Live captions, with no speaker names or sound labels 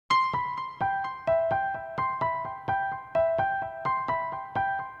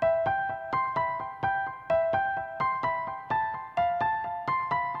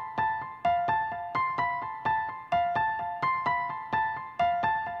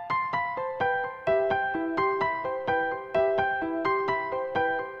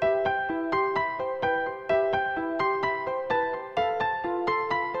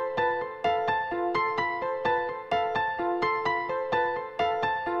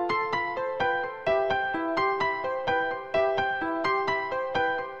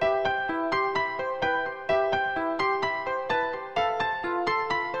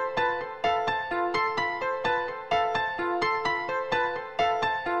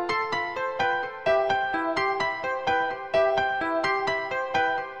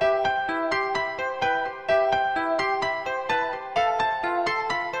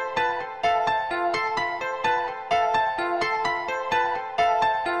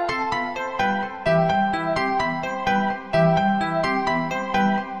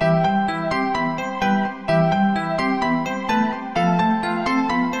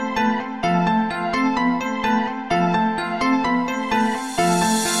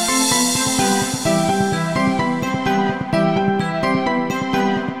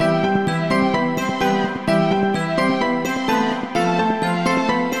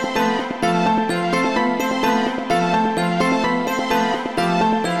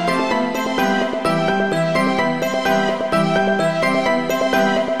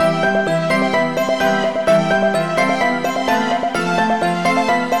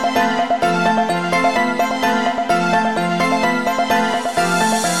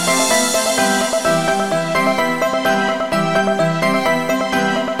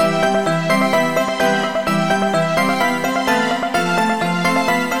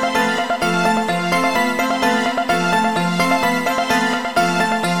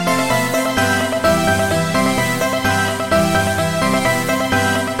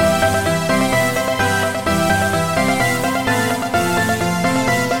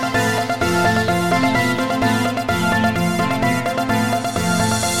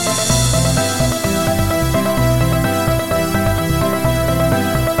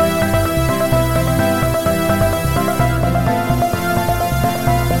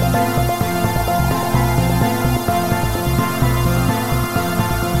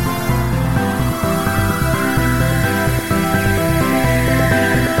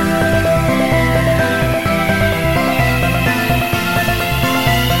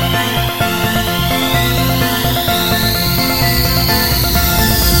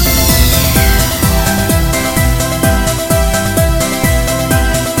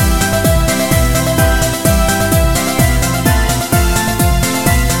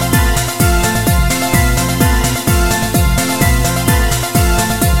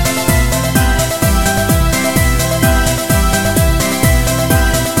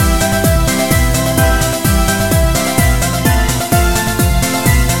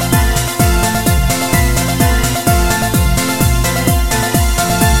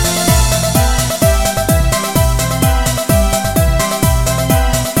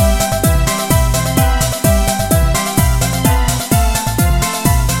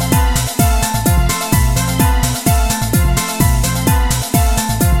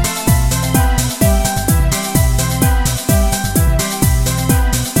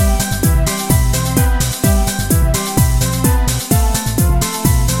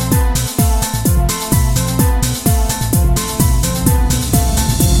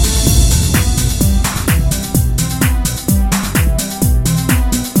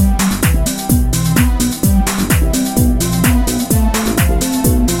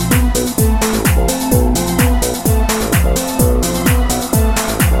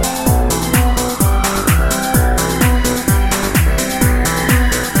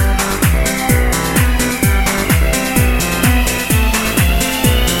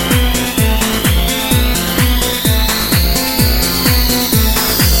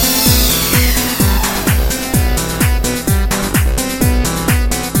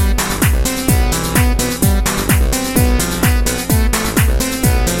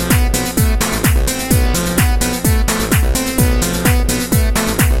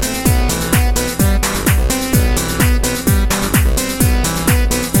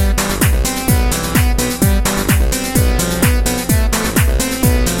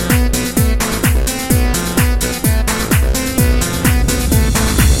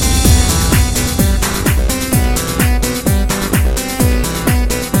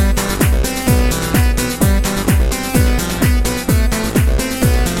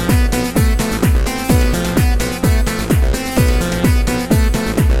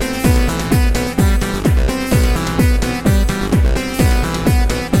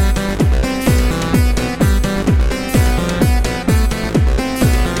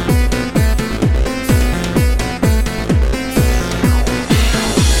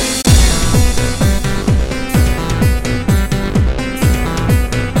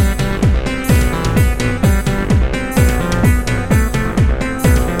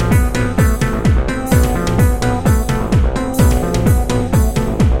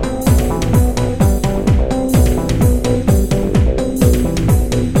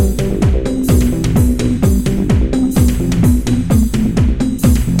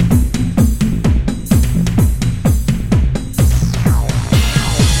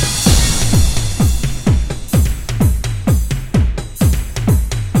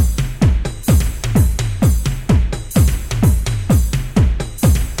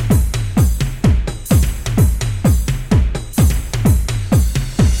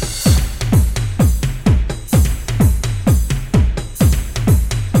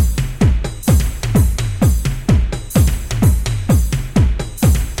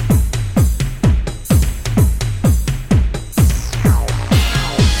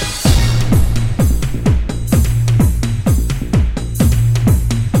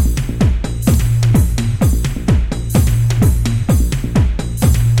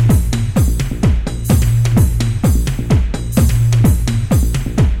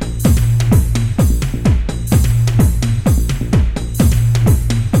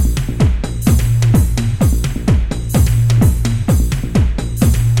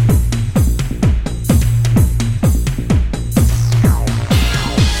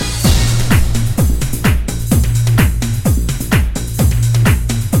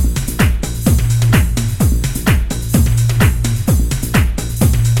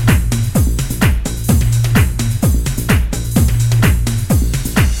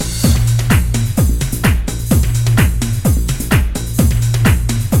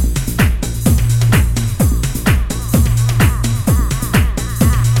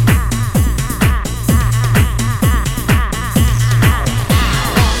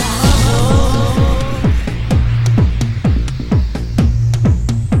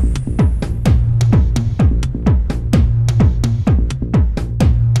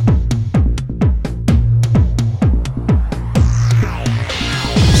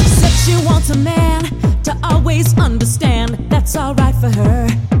she wants a man to always understand. That's alright for her,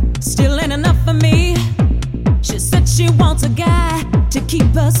 still ain't enough for me. She said she wants a guy to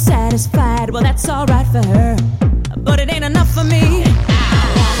keep her satisfied. Well, that's alright for her, but it ain't enough for me.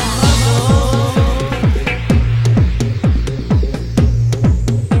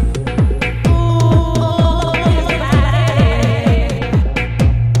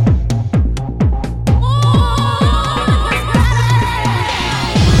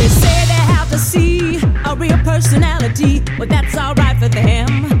 Personality, but that's alright for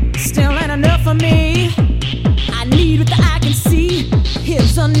them. Still ain't enough for me. I need what the eye can see,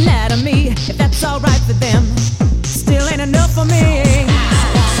 his anatomy. If that's alright for them, still ain't enough for me.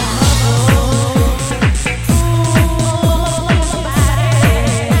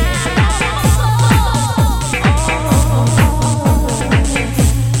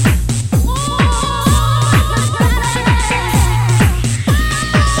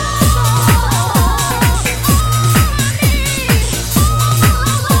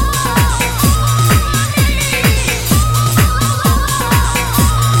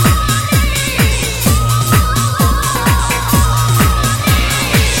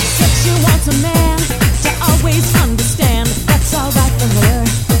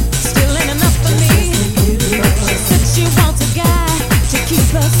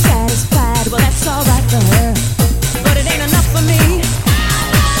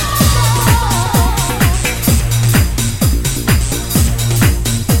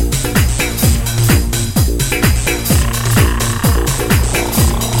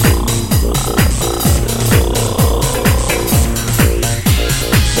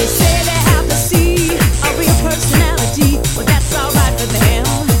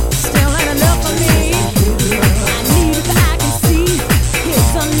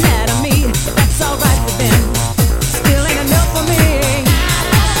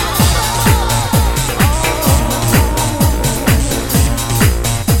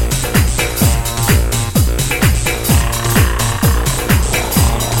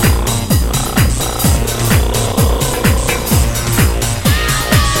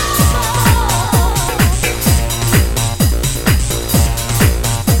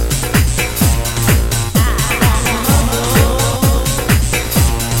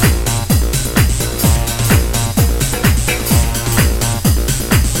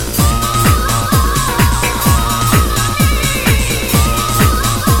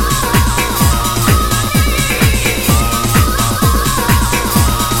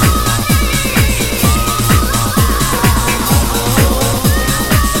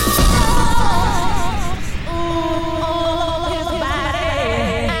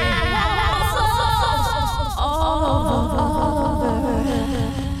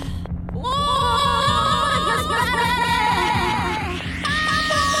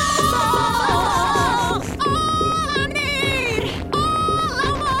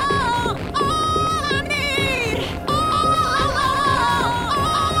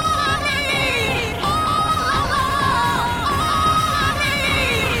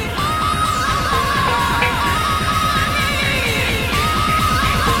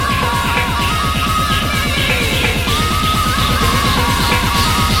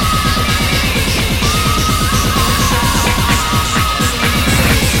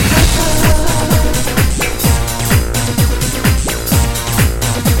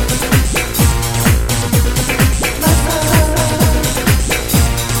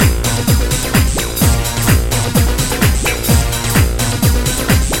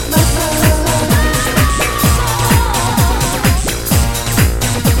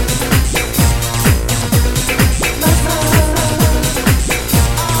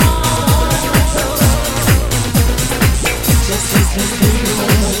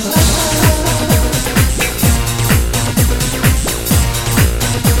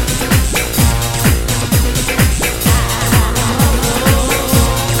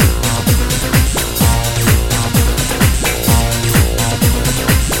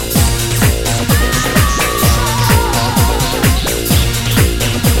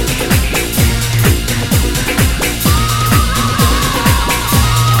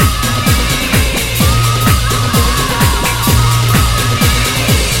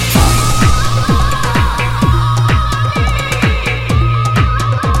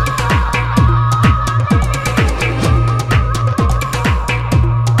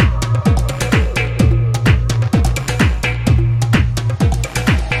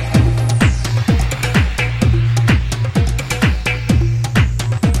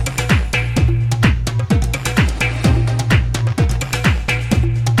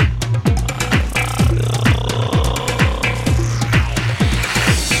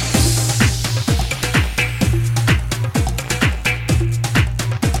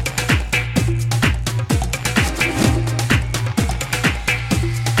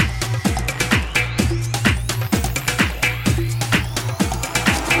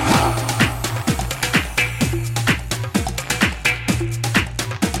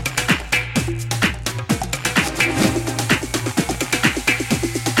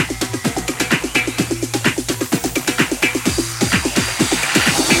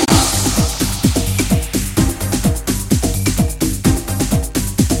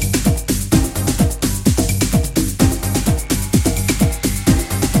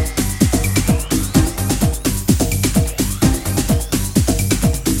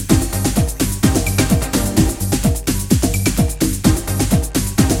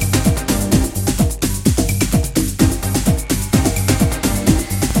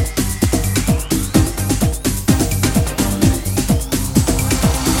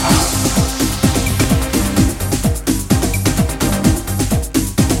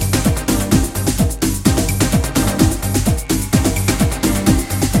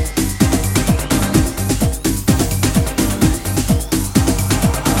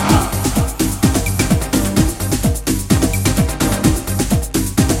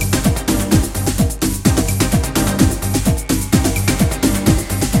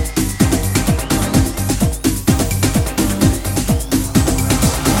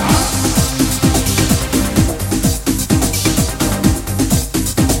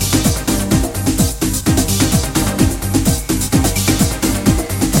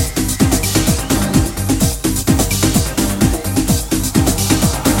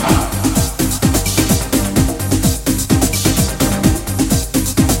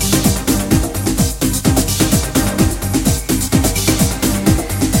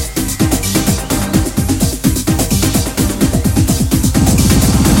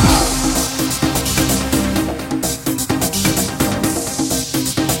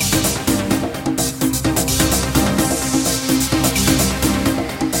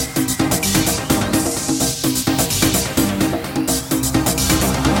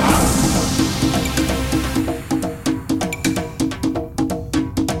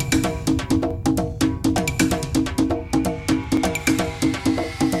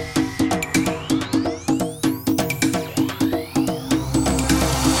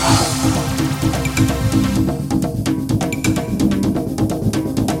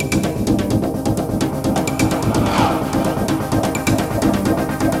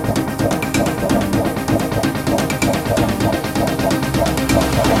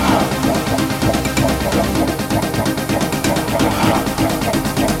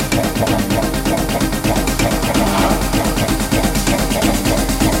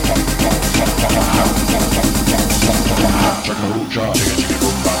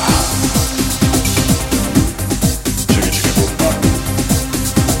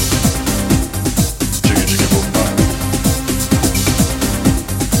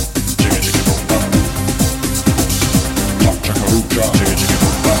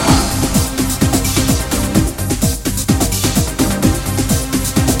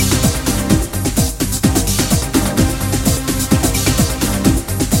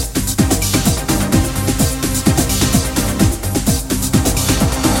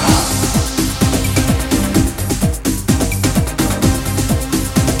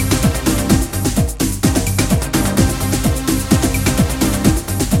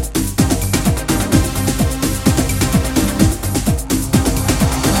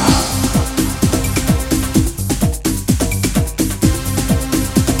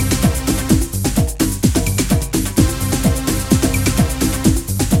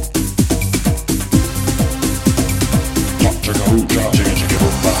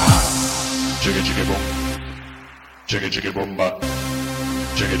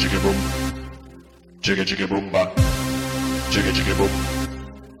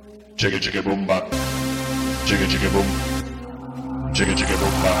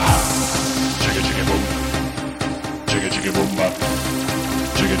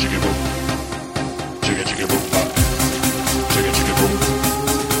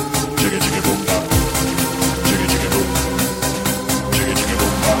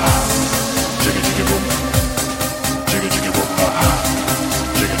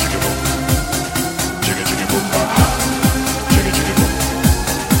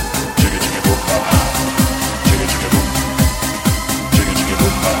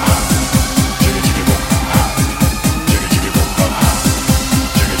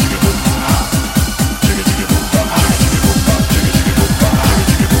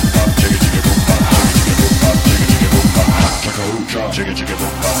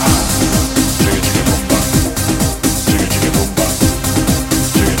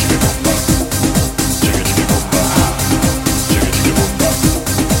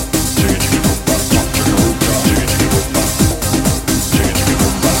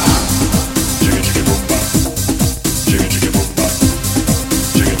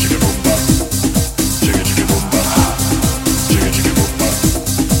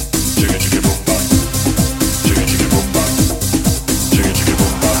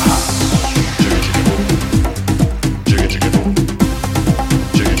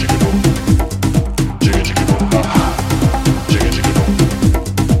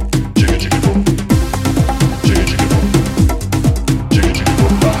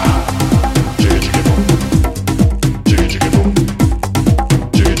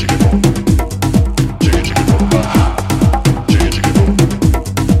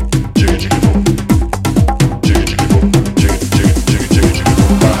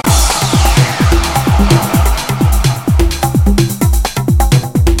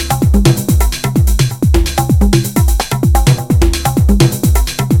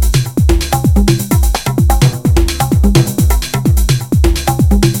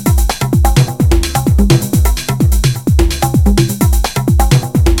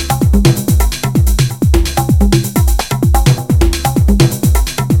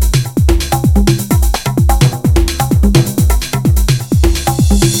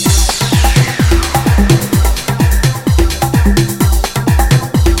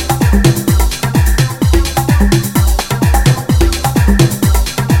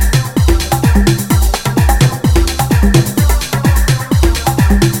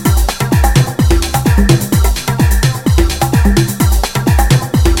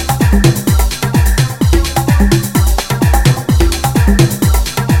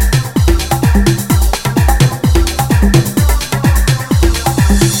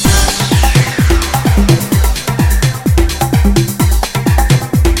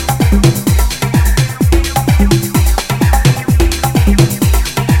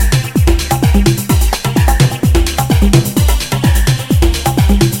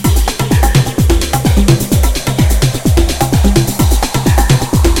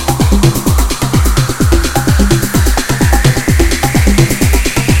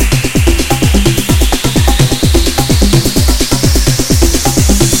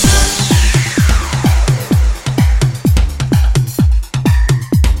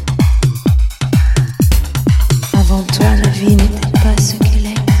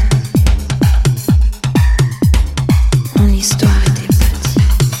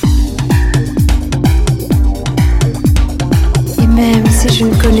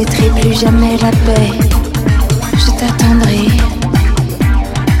 jamais la paix, je t'attendrai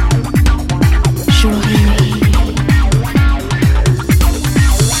jour et nuit.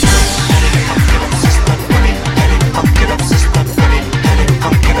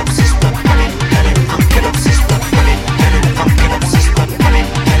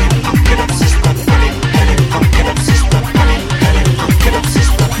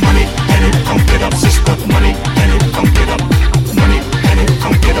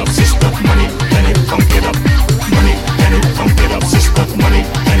 Money,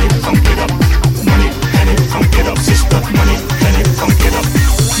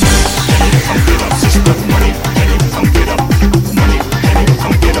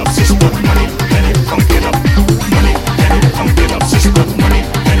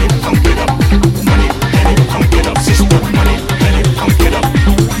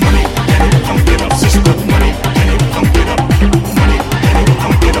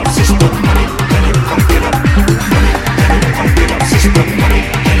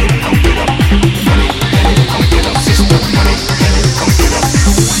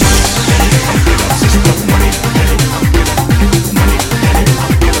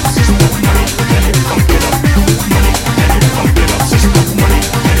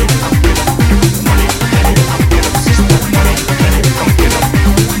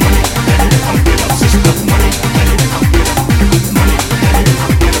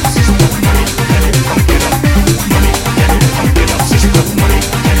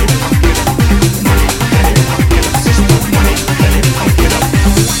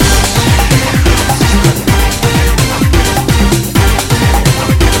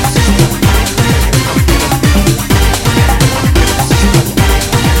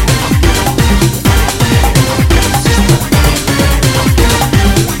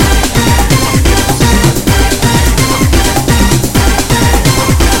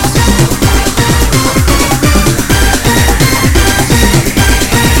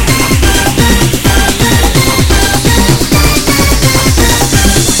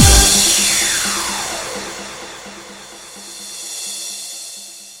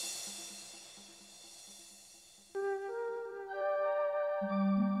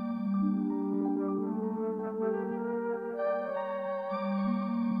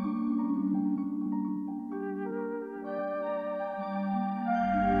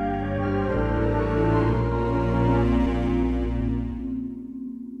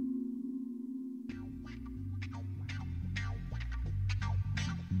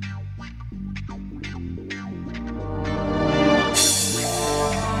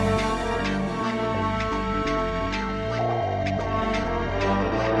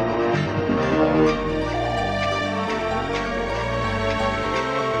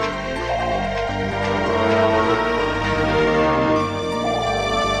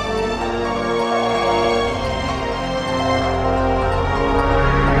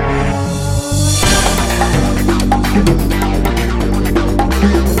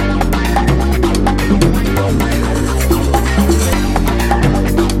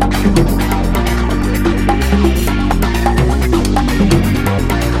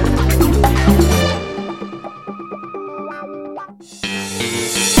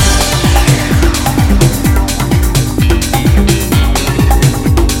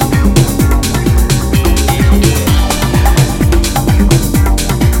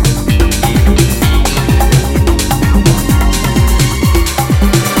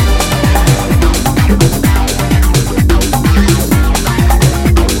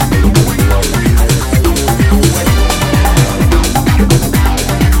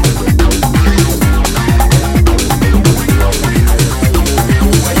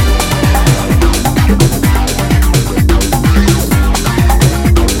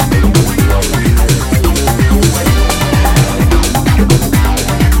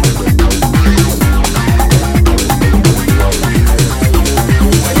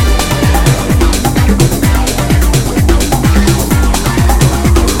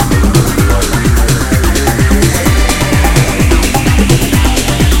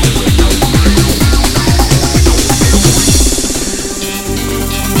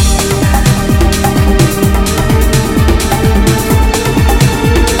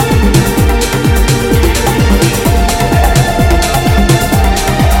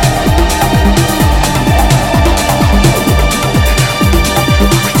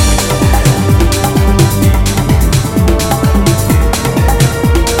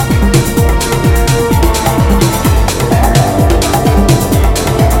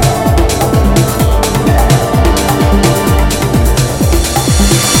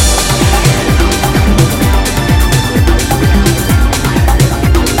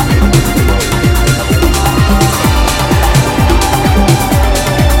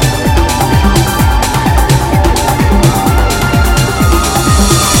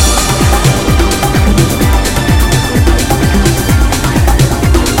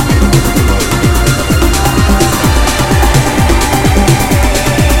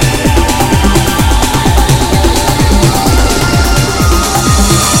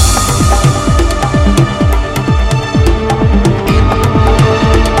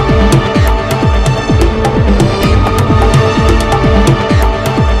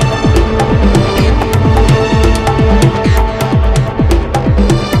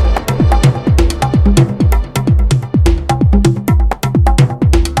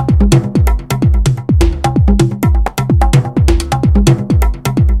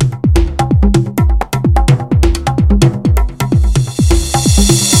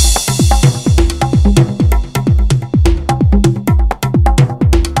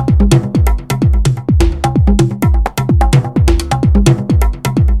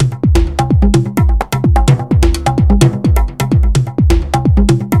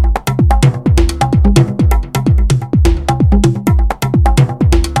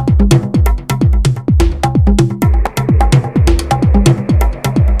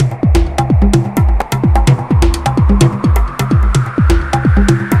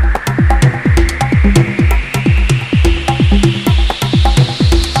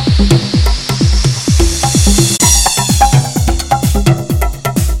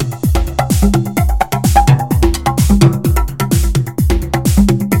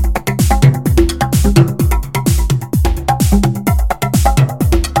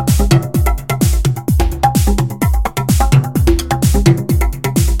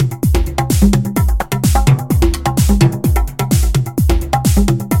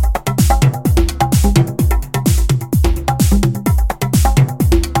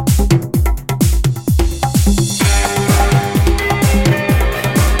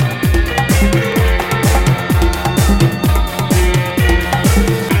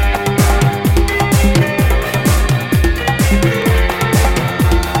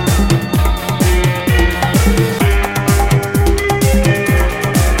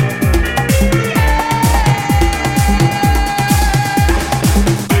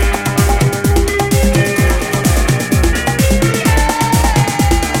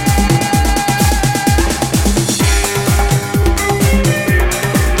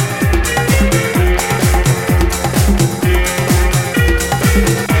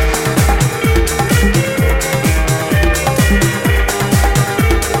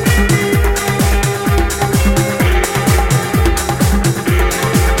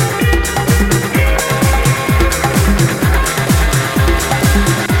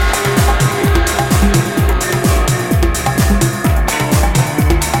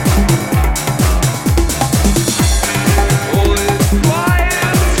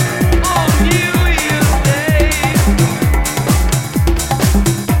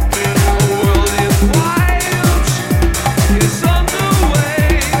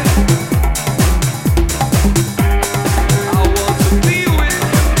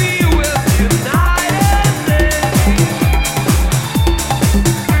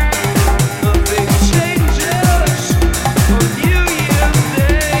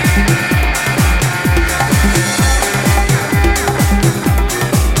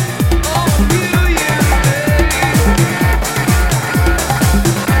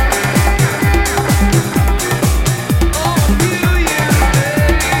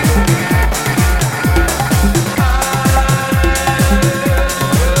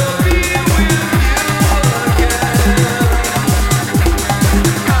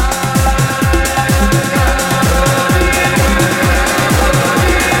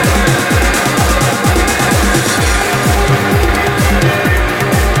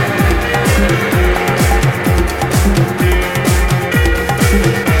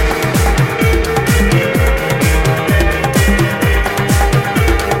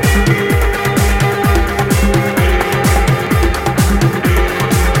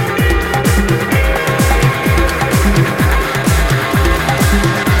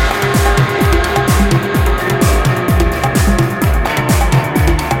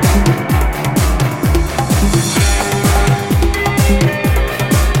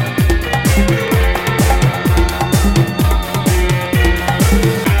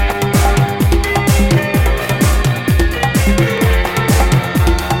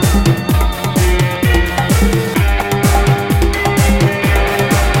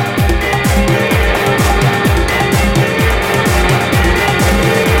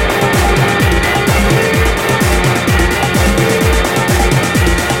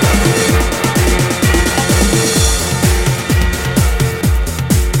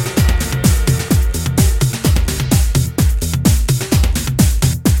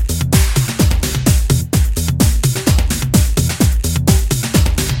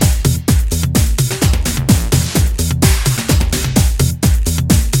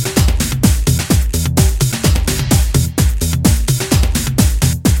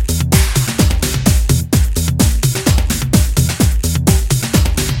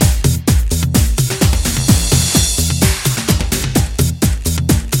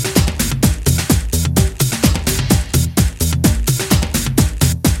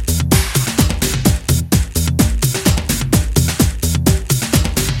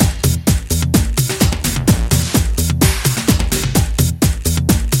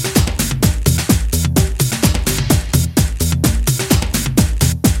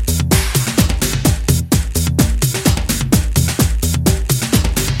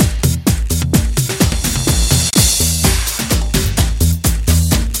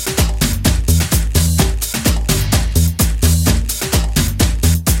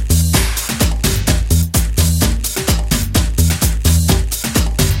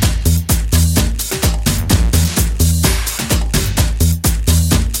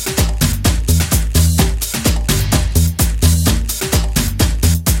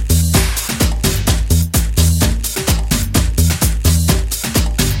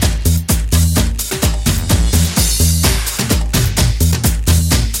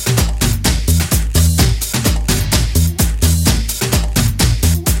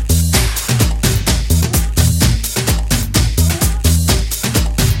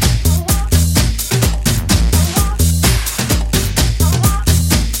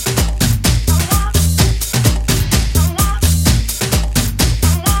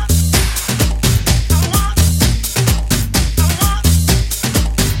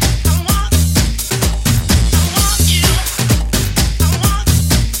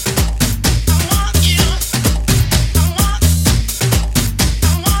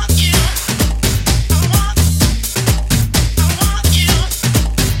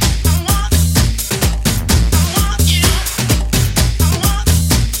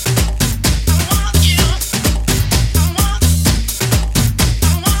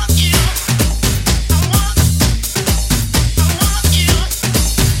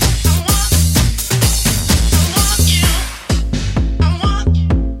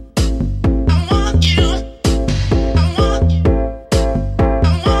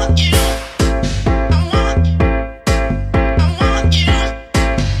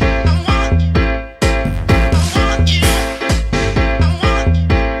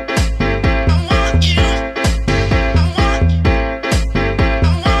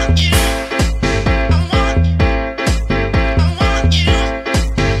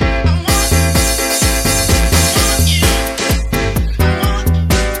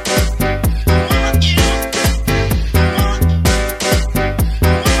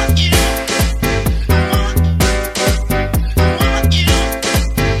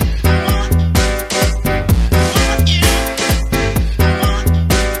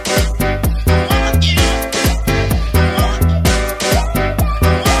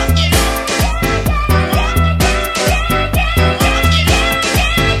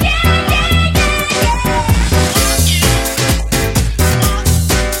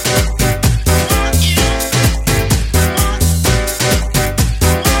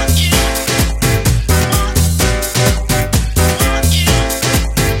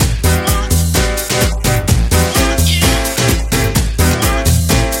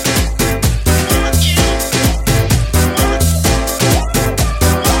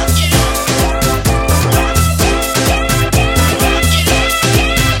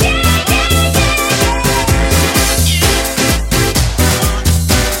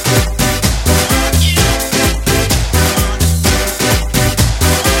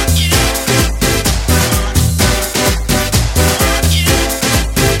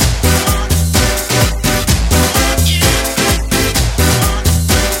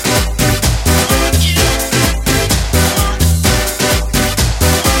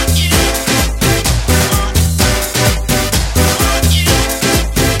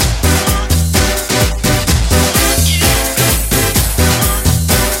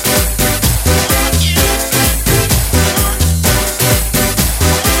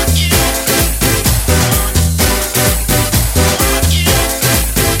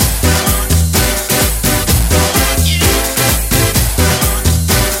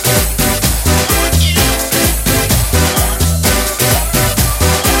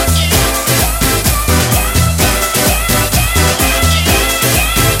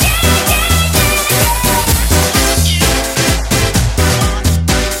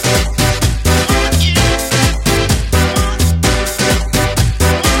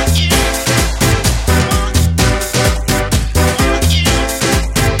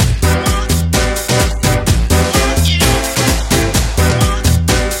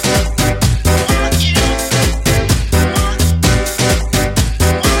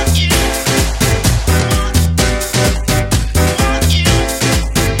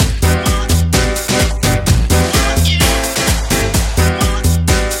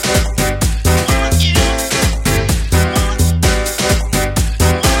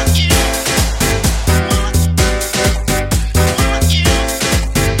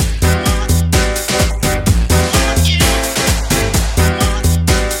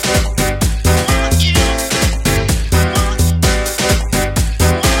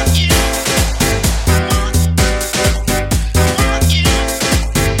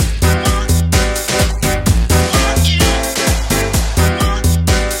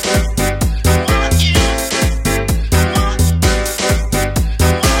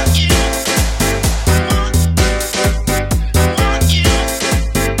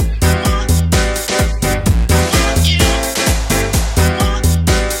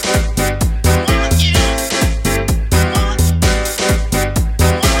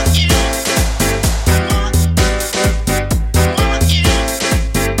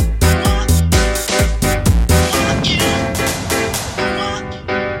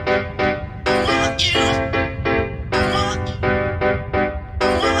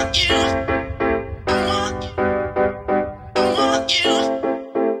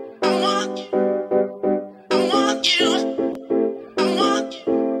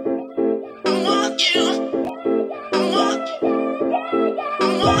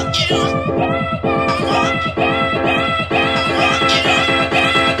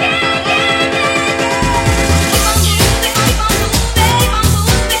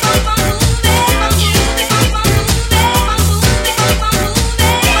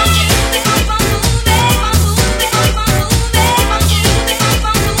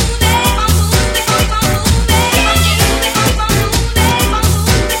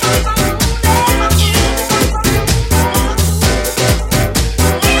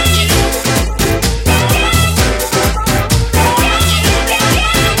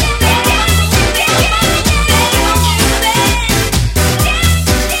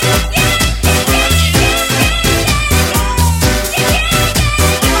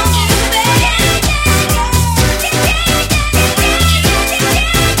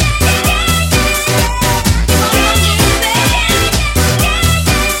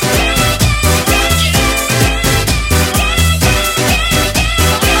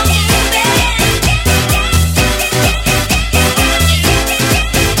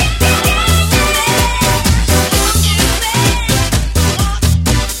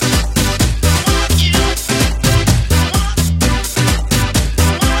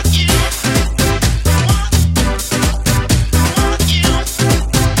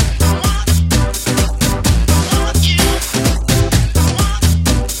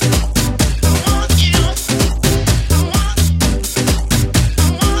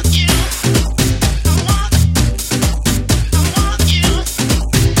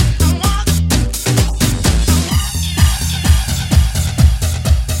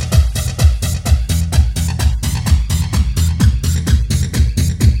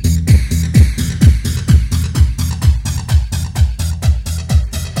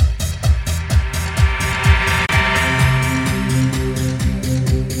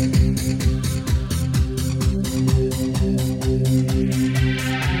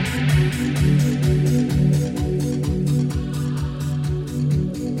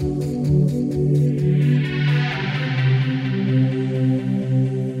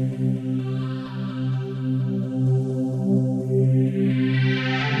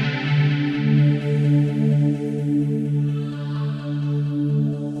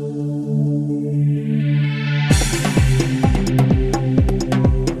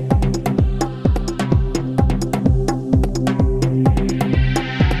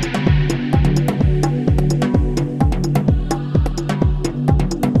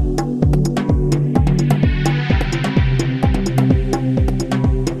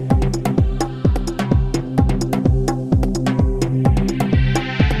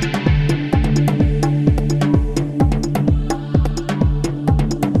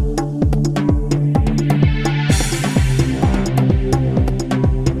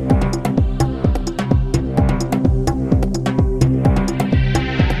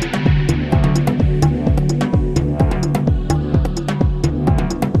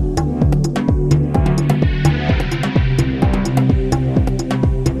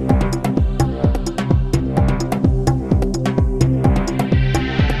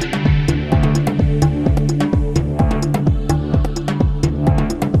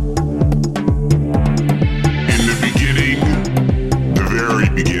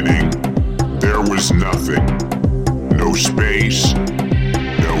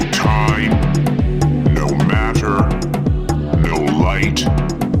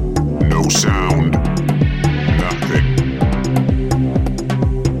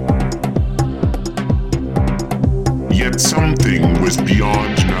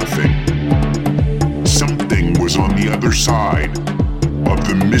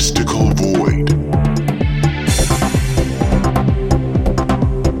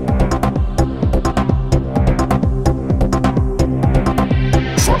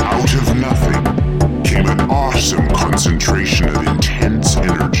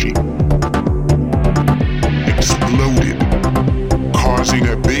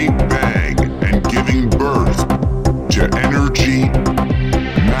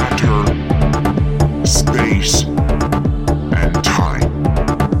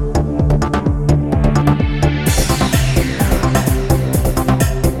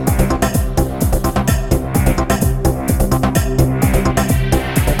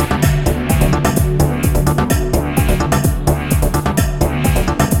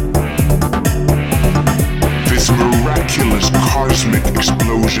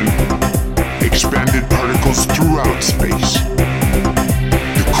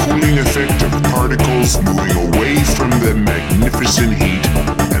 cooling effect of particles moving away from the magnificent heat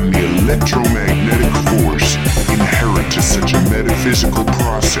and the electromagnetic force inherent to such a metaphysical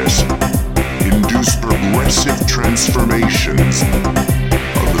process induce progressive transformations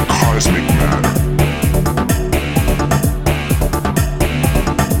of the cosmic matter.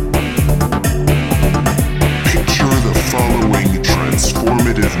 Picture the following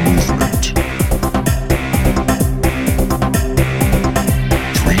transformative movement.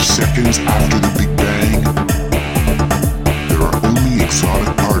 3 seconds after the Big Bang, there are only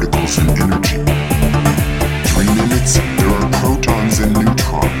exotic particles and energy. 3 minutes, there are protons and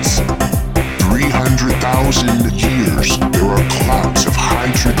neutrons. 300,000 years, there are clouds of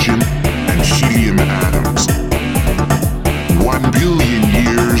hydrogen and helium atoms. 1 billion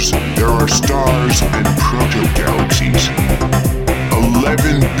years, there are stars and proto-galaxies.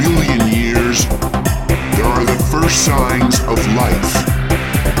 11 billion years, there are the first signs of life.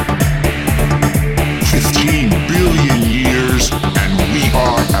 15 billion years, and we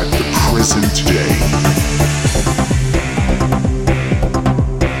are at the present day.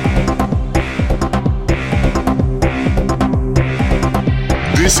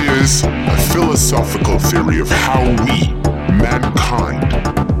 This is a philosophical theory of how we, mankind,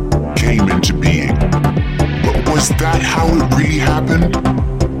 came into being. But was that how it really happened?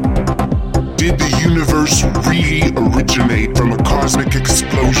 Did the universe really originate from a cosmic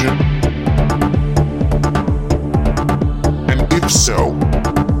explosion? And if so,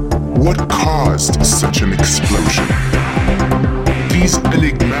 what caused such an explosion? These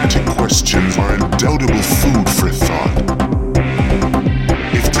enigmatic questions are undoubtable food for thought.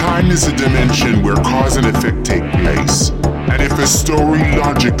 If time is a dimension where cause and effect take place, and if a story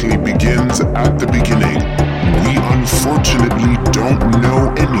logically begins at the beginning, we unfortunately don't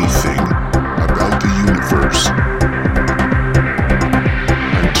know anything about the universe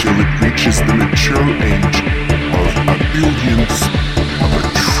until it reaches the mature age of a billionth of a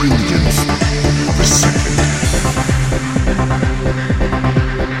trillionth of a second.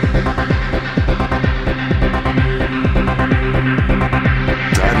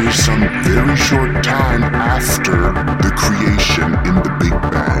 That is some very short time after the creation in the Big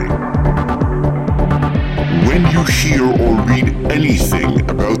Bang. When you hear or read anything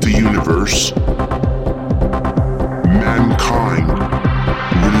about the universe, mankind,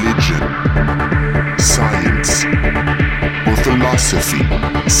 religion, science, or philosophy,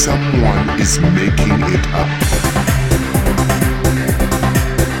 someone is making it up.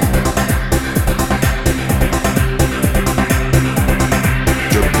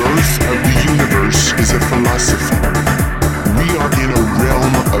 The birth of the universe is a philosophy. We are in a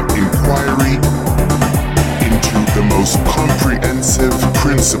realm of inquiry into the most comprehensive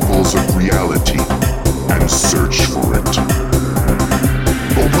principles of reality and search for it.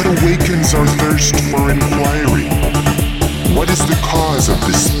 But what awakens our thirst for inquiry? What is the cause of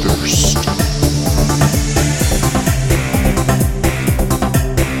this thirst?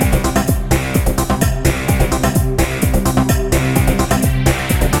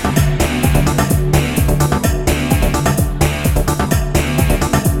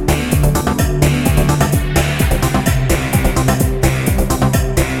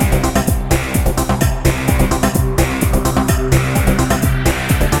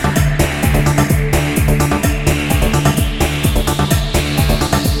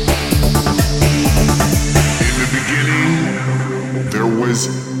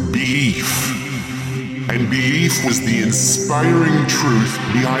 Was the inspiring truth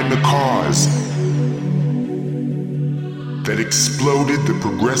behind the cause that exploded the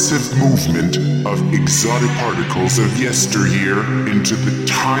progressive movement of exotic particles of yesteryear into the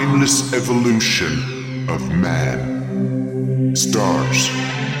timeless evolution of man, stars,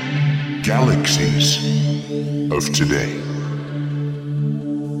 galaxies of today.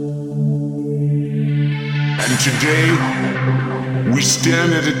 And today, we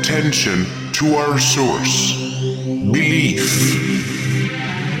stand at attention to our source, belief,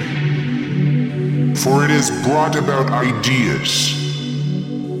 for it has brought about ideas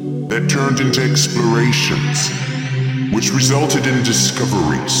that turned into explorations, which resulted in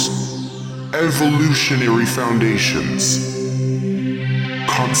discoveries, evolutionary foundations,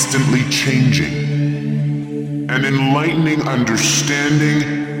 constantly changing, an enlightening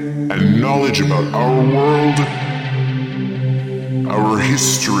understanding and knowledge about our world, our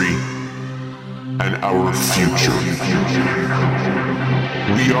history, and our future.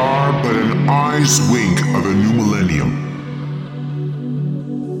 We are but an eye's wink of a new millennium.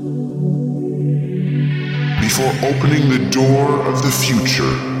 Before opening the door of the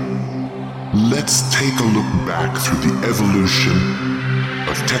future, let's take a look back through the evolution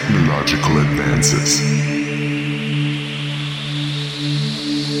of technological advances.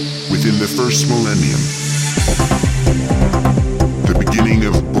 Within the first millennium, the beginning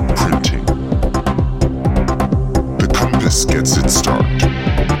of book printing, the compass gets its start.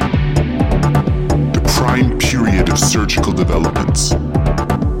 The prime period of surgical developments,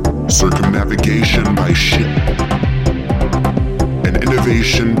 circumnavigation by ship, and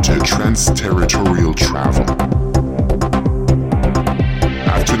innovation to trans-territorial travel.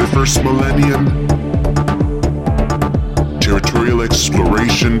 After the first millennium, territorial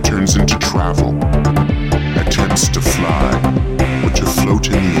exploration turns into travel, attempts to fly or to float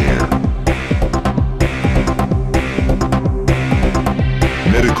in the air.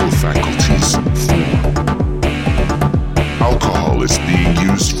 Medical faculties form. Alcohol is being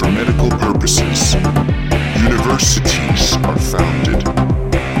used for medical purposes. Universities are founded.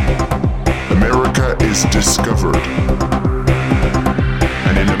 America is discovered.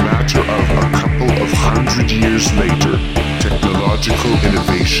 And in a matter of a couple of 100 years later, technological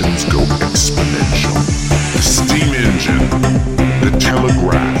innovations go exponential. The steam engine, the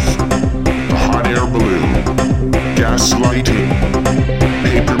telegraph, the hot air balloon, gas lighting,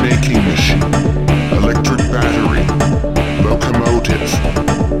 paper making machine, electric battery, locomotive,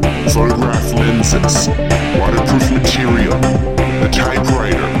 photograph lenses, waterproof material, the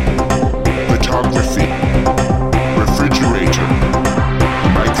typewriter, photography, refrigerator,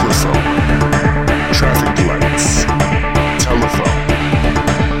 microphone, traffic lights, telephone,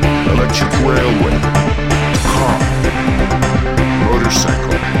 electric railway, car,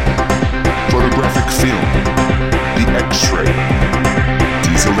 motorcycle, photographic film, the X-ray,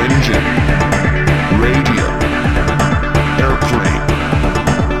 diesel engine, radio, airplane,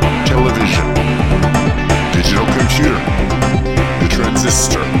 television, digital computer, the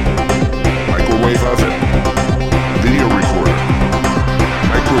transistor, microwave oven, video recorder,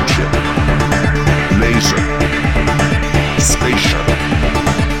 microchip, laser, space shuttle,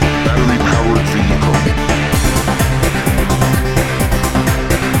 battery-powered vehicle.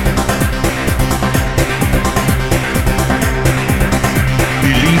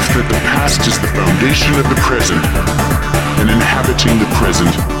 Belief that the past is the foundation of the present, and inhabiting the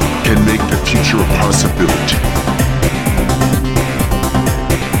present can make the future a possibility.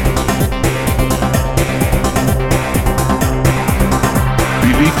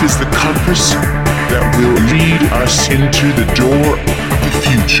 Belief is the compass that will lead us into the door of the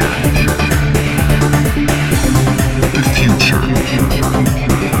future. The future.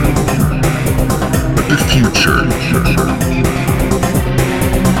 The future.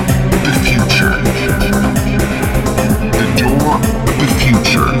 The future. The door of the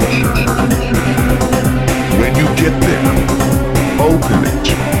future. When you get there, open it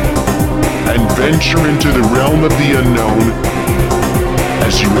and venture into the realm of the unknown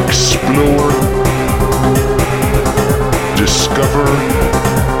as you explore, discover,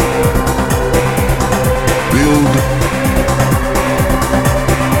 build,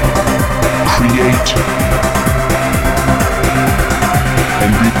 create,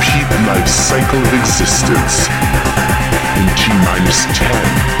 and repeat life's cycle of existence in T-10,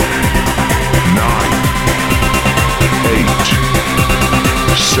 9, 8,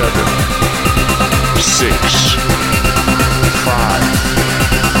 7, 6, 5,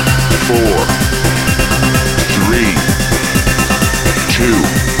 4, 3, 2,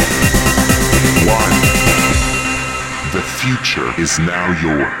 1. The future is now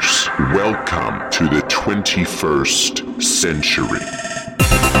yours. Welcome to the 21st century.